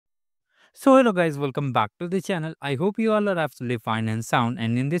So hello guys, welcome back to the channel. I hope you all are absolutely fine and sound,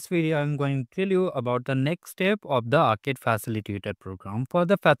 and in this video I'm going to tell you about the next step of the Arcade Facilitator program for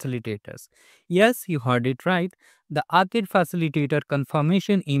the facilitators. Yes, you heard it right. The Arcade Facilitator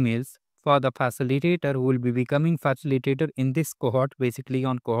confirmation emails for the facilitator who will be becoming facilitator in this cohort, basically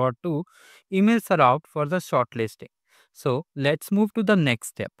on cohort 2, emails are out for the shortlisting. So let's move to the next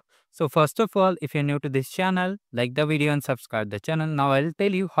step. So first of all, if you're new to this channel, like the video and subscribe the channel. Now I'll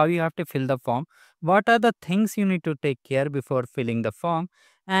tell you how you have to fill the form, what are the things you need to take care before filling the form,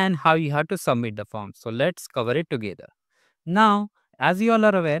 and how you have to submit the form. So let's cover it together. Now, as you all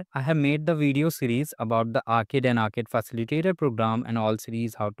are aware, I have made the video series about the Arcade and Arcade Facilitator program and all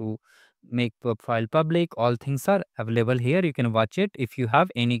series how to make profile public. All things are available here. You can watch it if you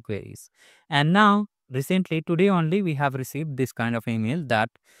have any queries. And now, recently, today only, we have received this kind of email that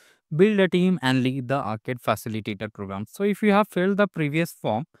build a team and lead the Arcade Facilitator program. So if you have filled the previous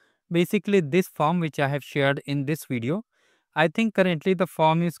form, basically this form which I have shared in this video, I think currently the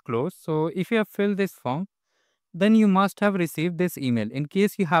form is closed. So if you have filled this form, then you must have received this email. In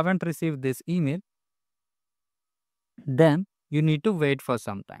case you haven't received this email, then you need to wait for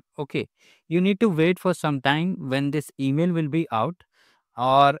some time. Okay, you need to wait for some time when this email will be out,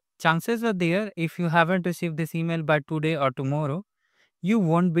 or chances are there if you haven't received this email by today or tomorrow, you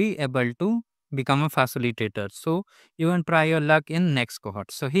won't be able to become a facilitator. So you can try your luck in next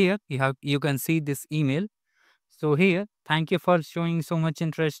cohort. So here you can see this email. So here, thank you for showing so much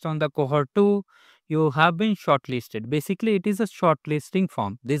interest on the cohort 2. You have been shortlisted. Basically, it is a shortlisting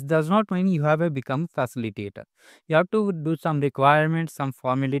form. This does not mean you have a become facilitator. You have to do some requirements, some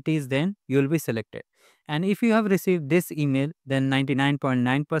formalities, then you will be selected. And if you have received this email, then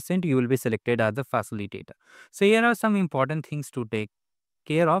 99.9% you will be selected as a facilitator. So here are some important things to take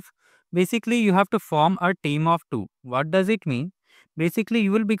care of. Basically, you have to form a team of two. What does it mean? Basically,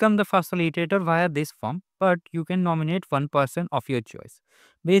 you will become the facilitator via this form, but you can nominate one person of your choice.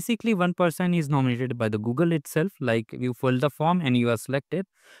 Basically, one person is nominated by the Google itself, like you fill the form and you are selected.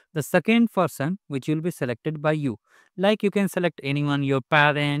 The second person, which will be selected by you, like you can select anyone, your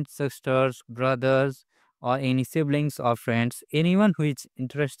parents, sisters, brothers, or any siblings or friends, anyone who is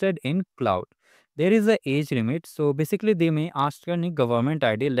interested in cloud. There is a age limit, so basically they may ask any government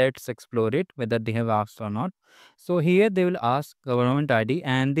ID. Let's explore it whether they have asked or not. So here they will ask government ID,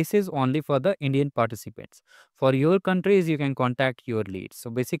 and this is only for the Indian participants. For your countries, you can contact your lead. So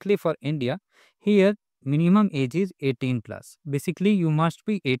basically for India, here minimum age is 18 plus. Basically you must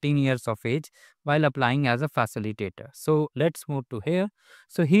be 18 years of age while applying as a facilitator. So let's move to here.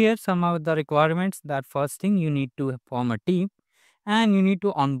 So here some of the requirements, that first thing, you need to form a team and you need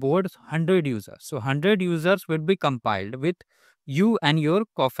to onboard 100 users. So 100 users will be compiled with you and your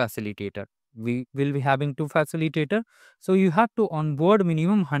co-facilitator. We will be having two facilitator. So you have to onboard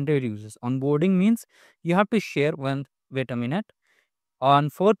minimum 100 users. Onboarding means you have to share one. Wait a minute. On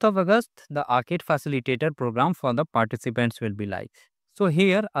 4th of August, the Arcade Facilitator program for the participants will be live. So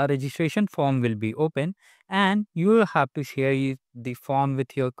here a registration form will be open and you will have to share the form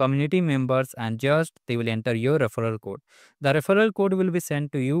with your community members, and just they will enter your referral code. The referral code will be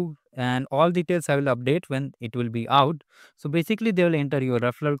sent to you and all details I will update when it will be out. So basically they will enter your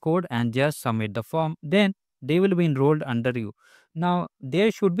referral code and just submit the form. Then they will be enrolled under you. Now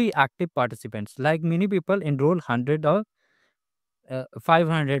there should be active participants, like many people enroll 100 or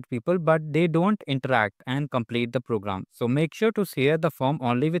 500 people, but they don't interact and complete the program. So make sure to share the form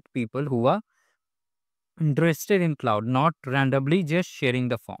only with people who are interested in cloud, not randomly just sharing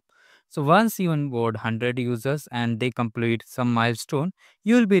the form. So once you onboard 100 users and they complete some milestone,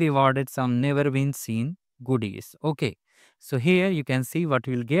 you will be rewarded some never been seen goodies. Okay, so here you can see what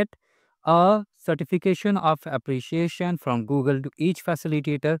you will get: a certification of appreciation from Google to each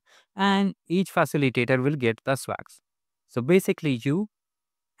facilitator, and each facilitator will get the swags. So basically you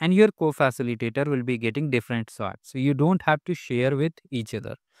and your co-facilitator will be getting different swags. So you don't have to share with each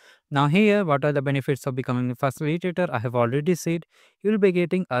other. Now here, what are the benefits of becoming a facilitator? I have already said you will be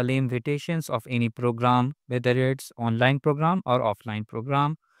getting early invitations of any program, whether it's online program or offline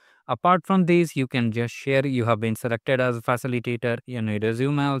program. Apart from these, you can just share you have been selected as a facilitator in your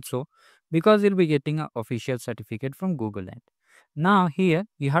resume also, because you'll be getting an official certificate from Google end. Now here,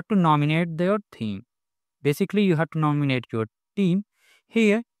 you have to nominate your theme. Basically, you have to nominate your team.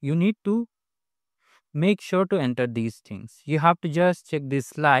 Here, you need to make sure to enter these things. You have to just check these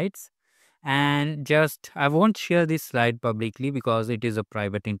slides, and just I won't share this slide publicly because it is a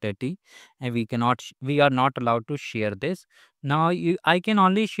private entity and we are not allowed to share this. Now I can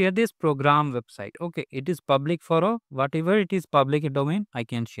only share this program website. Okay, it is public for whatever it is public domain, I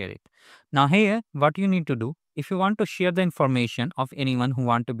can share it. Now here what you need to do, if you want to share the information of anyone who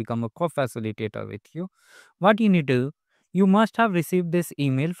want to become a co-facilitator with you, what you need to do, you must have received this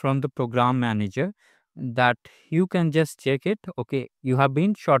email from the program manager that you can just check it. Okay, you have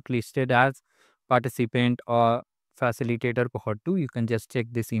been shortlisted as participant or facilitator cohort 2. You can just check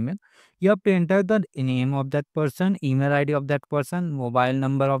this email. You have to enter the name of that person, email ID of that person, mobile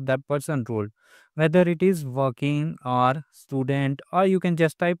number of that person, role, whether it is working or student, or you can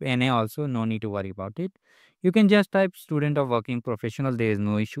just type NA also, no need to worry about it. You can just type student or working professional, there is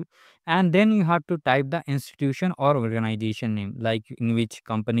no issue. And then you have to type the institution or organization name, like in which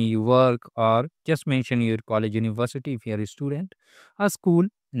company you work, or just mention your college, university if you are a student, a school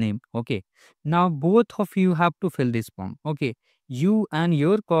name. Okay, now both of you have to fill this form. Okay, you and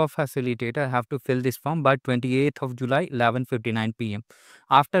your co-facilitator have to fill this form by 28th of July 11:59 p.m.,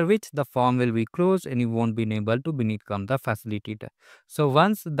 after which the form will be closed and you won't be able to become the facilitator. So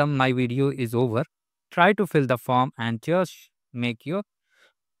once the my video is over, try to fill the form and just make your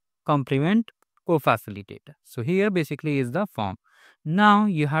complement co-facilitator. So here basically is the form. Now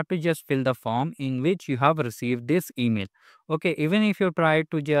you have to just fill the form in which you have received this email. Okay, even if you try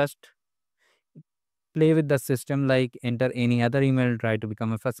to just play with the system, like enter any other email, try to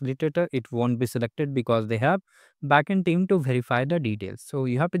become a facilitator, it won't be selected because they have backend team to verify the details. So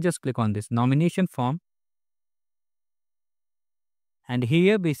you have to just click on this nomination form, and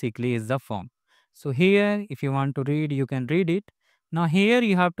here basically is the form. So here if you want to read, you can read it. Now here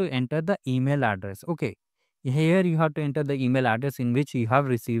you have to enter the email address. Okay, here you have to enter the email address in which you have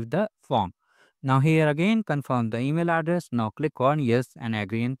received the form. Now here again confirm the email address. Now click on yes and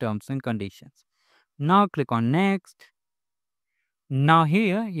agree in terms and conditions. Now click on next. Now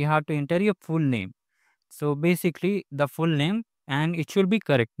here you have to enter your full name. So basically the full name, and it should be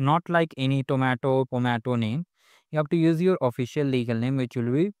correct, not like any tomato name. You have to use your official legal name which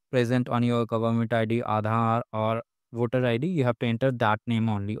will be present on your government ID, Aadhaar or voter ID. You have to enter that name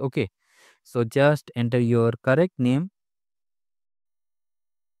only. Okay. So just enter your correct name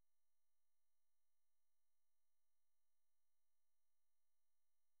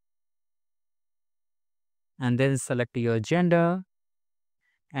and then select your gender,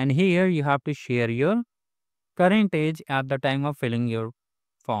 and here you have to share your current age at the time of filling your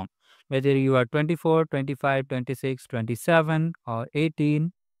form, whether you are 24, 25, 26, 27 or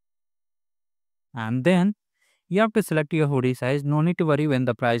 18. And then you have to select your hoodie size. No need to worry, when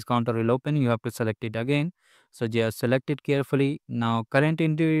the price counter will open, you have to select it again. So just select it carefully. Now current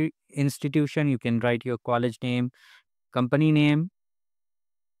institution, you can write your college name, company name,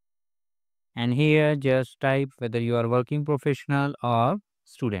 and here just type whether you are working professional or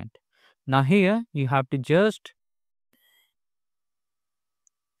student. Now here you have to just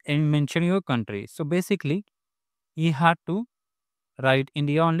mention your country. So basically you have to write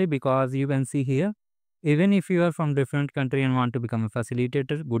India only, because you can see here, even if you are from different country and want to become a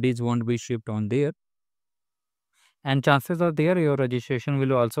facilitator, goodies won't be shipped on there, and chances are there your registration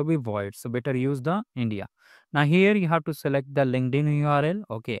will also be void. So better use the India. Now here you have to select the LinkedIn URL.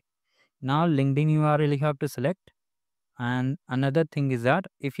 Okay, now LinkedIn URL you have to select. And another thing is that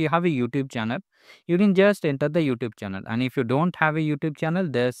if you have a YouTube channel, you can just enter the YouTube channel, and if you don't have a YouTube channel,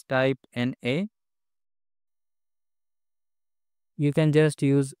 just type NA. You can just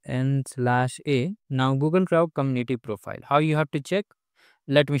use N/A. Now Google Cloud community profile, how you have to check,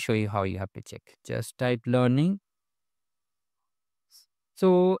 let me show you how you have to check. Just type learning.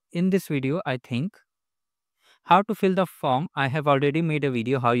 So in this video, I think how to fill the form, I have already made a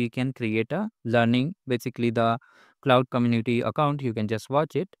video how you can create a learning, basically the cloud community account. You can just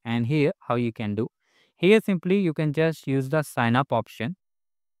watch it, and here how you can do. Here simply you can just use the sign up option.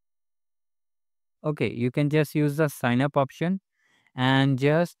 Okay, you can just use the sign up option and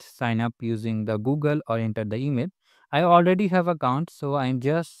just sign up using the Google or enter the email. I already have account, so I'm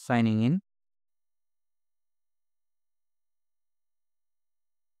just signing in.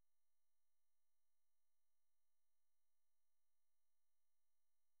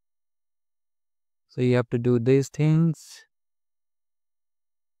 So you have to do these things.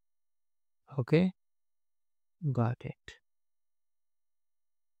 Okay, got it.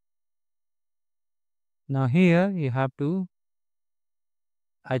 Now here you have to,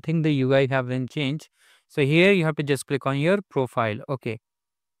 I think the UI have been changed. So here you have to just click on your profile. Okay.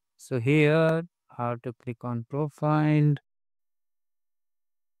 So here how to click on profile,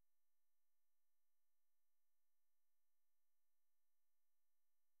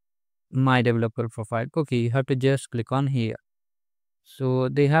 my developer profile. Okay, you have to just click on here. So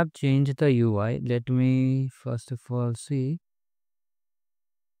they have changed the UI. Let me first of all see.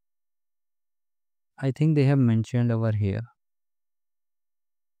 I think they have mentioned over here.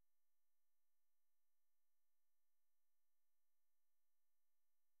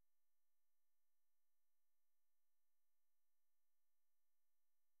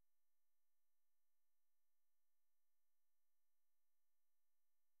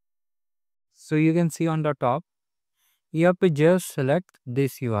 So you can see on the top, you have to just select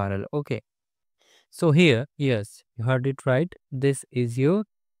this URL. Okay. So here, yes, you heard it right. This is your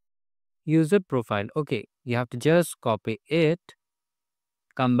user profile. Okay. You have to just copy it,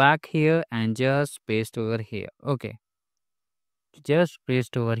 come back here and just paste over here. Okay. Just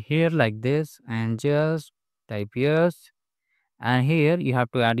paste over here like this and just type yes. And here you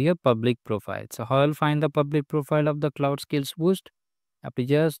have to add your public profile. So how I'll find the public profile of the Cloud Skills Boost? You have to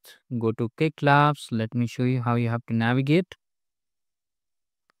just go to Qwiklabs. Let me show you how you have to navigate.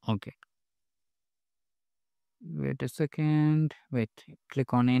 Okay. Wait a second. Wait.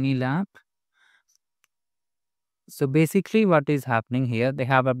 Click on any lab. So basically what is happening here, they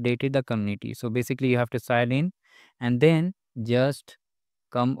have updated the community. So basically you have to sign in and then just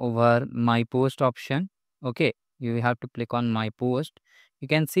come over my post option. Okay. You have to click on my post. You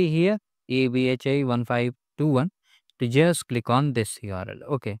can see here ABHA1521 to just click on this URL.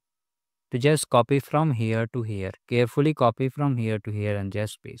 Okay. To just copy from here to here. Carefully copy from here to here and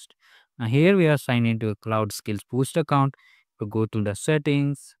just paste. Now here we are signed into a Cloud Skills Boost account. To go to the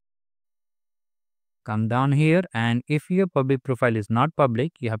settings, come down here, and if your public profile is not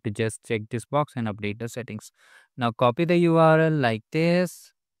public, you have to just check this box and update the settings. Now copy the URL like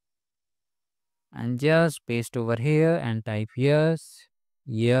this and just paste over here and type yes,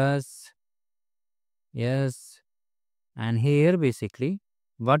 yes, yes. And here basically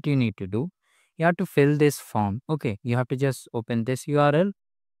what you need to do, you have to fill this form. Okay, you have to just open this URL,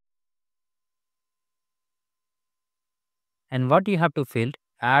 and what you have to fill,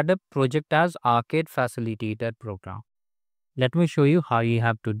 add a project as Arcade Facilitator program. Let me show you how you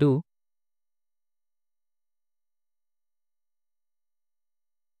have to do.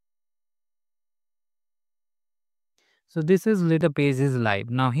 So this is little page is live.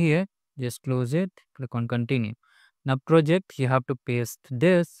 Now here, just close it, click on continue. Now project, you have to paste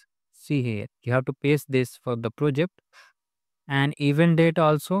this. See here, you have to paste this for the project, and event date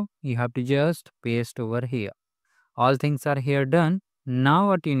also you have to just paste over here. All things are here done. Now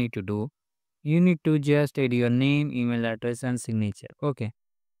what you need to do, you need to just add your name, email address and signature. Okay.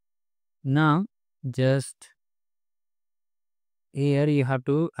 Now just here you have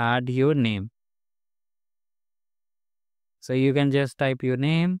to add your name. So you can just type your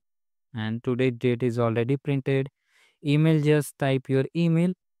name, and today's date is already printed. Email, just type your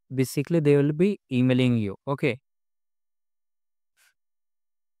email. Basically they will be emailing you. Okay.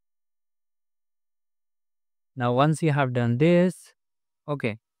 Now once you have done this,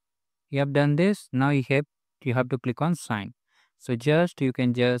 okay, you have done this. Now you have to click on sign. So just you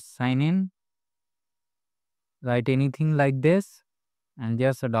can just sign in, write anything like this and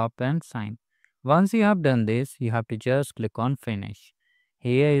just adopt and sign. Once you have done this, you have to just click on finish.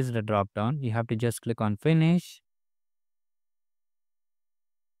 Here is the drop down. You have to just click on finish.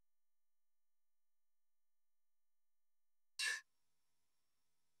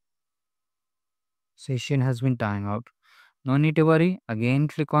 Session has been timed out. No need to worry. Again,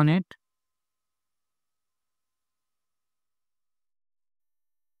 click on it.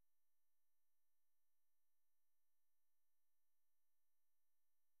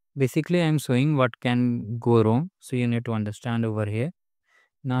 Basically, I am showing what can go wrong. So you need to understand over here.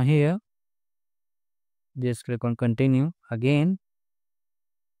 Now here, just click on continue again.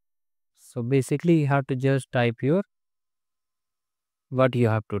 So basically you have to just type your what you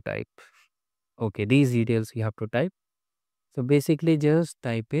have to type. Okay, these details you have to type. So basically just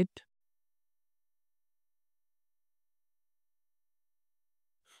type it.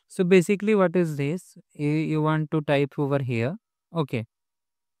 So basically what is this? You want to type over here. Okay.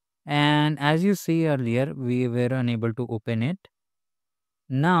 And as you see earlier, we were unable to open it.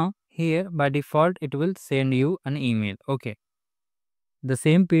 Now here by default, it will send you an email. Okay. The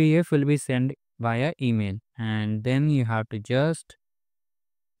same PDF will be sent via email, and then you have to just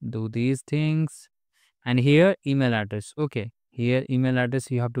do these things. And here email address. Okay. Here email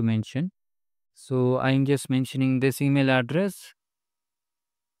address you have to mention. So I'm just mentioning this email address.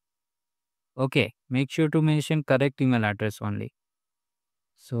 Okay. Make sure to mention correct email address only.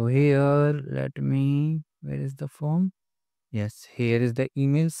 So here, where is the form? Yes, here is the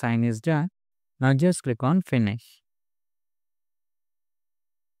email, sign is done. Now just click on finish.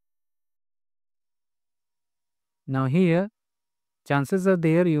 Now here, chances are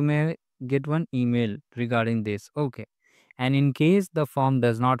there you may get one email regarding this. Okay. And in case the form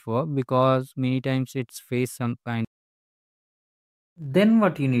does not work, because many times it's face some kind, then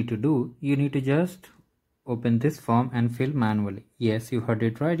what you need to do, you need to just open this form and fill manually. Yes, you heard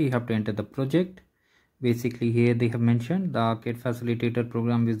it right. You have to enter the project. Basically here they have mentioned the Arcade Facilitator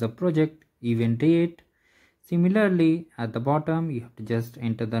program is the project, event date, Similarly, at the bottom, you have to just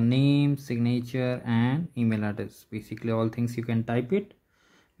enter the name, signature, and email address. Basically, all things you can type it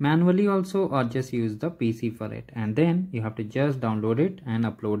manually also, or just use the PC for it. And then you have to just download it and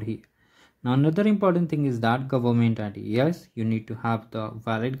upload here. Now, another important thing is that government ID. Yes, you need to have the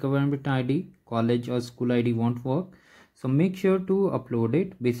valid government ID. College or school ID won't work. So make sure to upload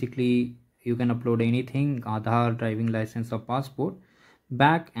it. Basically, you can upload anything, Aadhaar, driving license, or passport,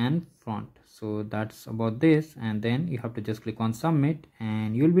 back and front. So that's about this, and then you have to just click on submit,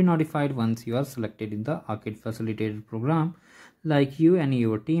 and you'll be notified once you are selected in the Arcade Facilitator program, like you and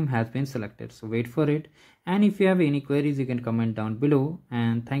your team has been selected. So wait for it, and if you have any queries you can comment down below.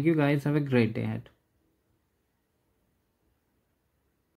 And thank you guys, have a great day ahead.